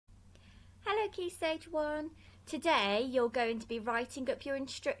Hello Key Stage 1. Today you're going to be writing up your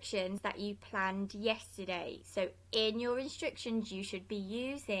instructions that you planned yesterday. So in your instructions you should be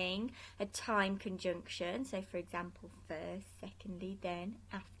using a time conjunction. So for example, first, secondly, then,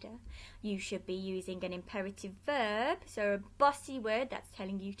 after. You should be using an imperative verb, so a bossy word that's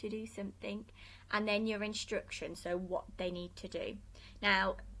telling you to do something. And then your instructions, so what they need to do.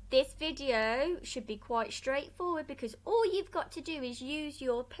 Now, this video should be quite straightforward because all you've got to do is use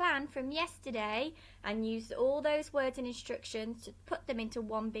your plan from yesterday and use all those words and instructions to put them into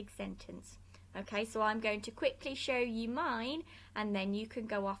one big sentence. Okay, so I'm going to quickly show you mine and then you can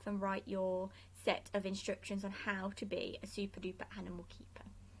go off and write your set of instructions on how to be a super duper animal keeper.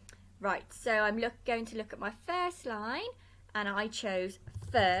 Right, so I'm going to look at my first line and I chose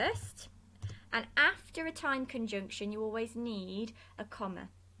first, and after a time conjunction you always need a comma.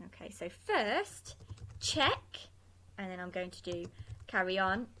 Okay, so first, check, and then I'm going to do carry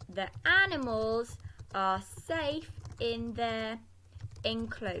on. The animals are safe in their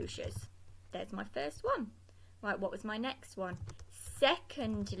enclosures. There's my first one. Right, what was my next one?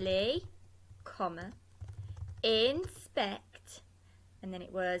 Secondly, comma, inspect, and then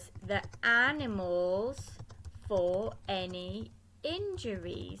it was the animals for any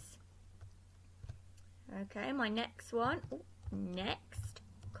injuries. Okay, my next one, next,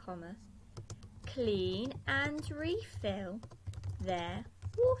 comma, clean and refill their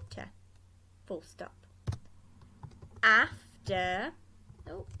water, full stop. After,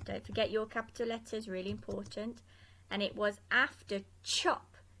 oh, don't forget your capital letters, really important, and it was after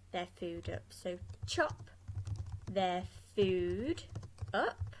chop their food up, so chop their food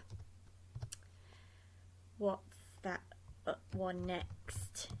up. What's that up one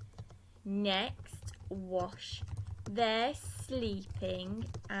next? Next, wash their sleeping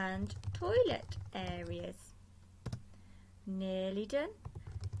and toilet areas. Nearly done.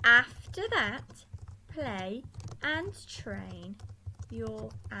 After that, play and train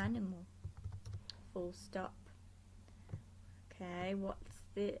your animal. Full stop. Okay, what's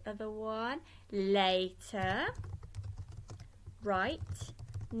the other one? Later, write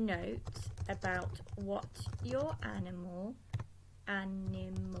notes about what your animal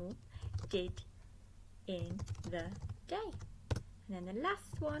did in the day. And then the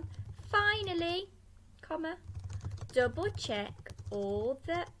last one, finally, comma, double check all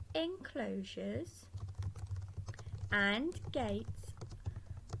the enclosures and gates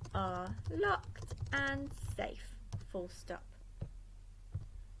are locked and safe, full stop.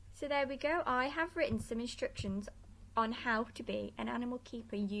 So there we go. I have written some instructions on how to be an animal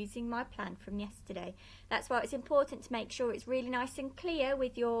keeper using my plan from yesterday. That's why it's important to make sure it's really nice and clear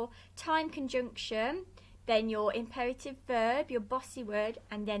with your time conjunction, then your imperative verb, your bossy word,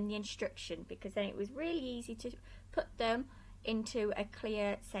 and then the instruction, because then it was really easy to put them into a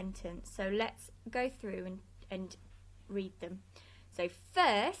clear sentence. So let's go through and read them. So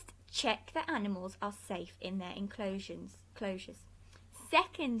first, check the animals are safe in their enclosures.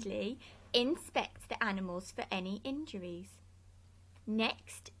 Secondly, inspect the animals for any injuries.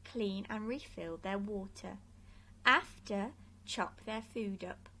 Next, clean and refill their water. After, chop their food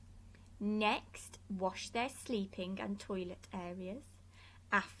up. Next, wash their sleeping and toilet areas.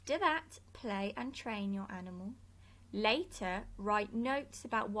 After that, play and train your animal. Later, write notes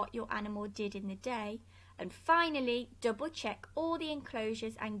about what your animal did in the day. And finally, double check all the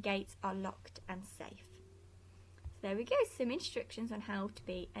enclosures and gates are locked and safe. There we go, some instructions on how to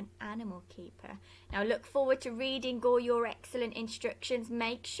be an animal keeper. Now look forward to reading all your excellent instructions.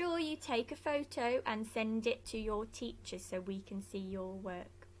 Make sure you take a photo and send it to your teacher so we can see your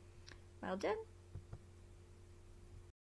work. Well done.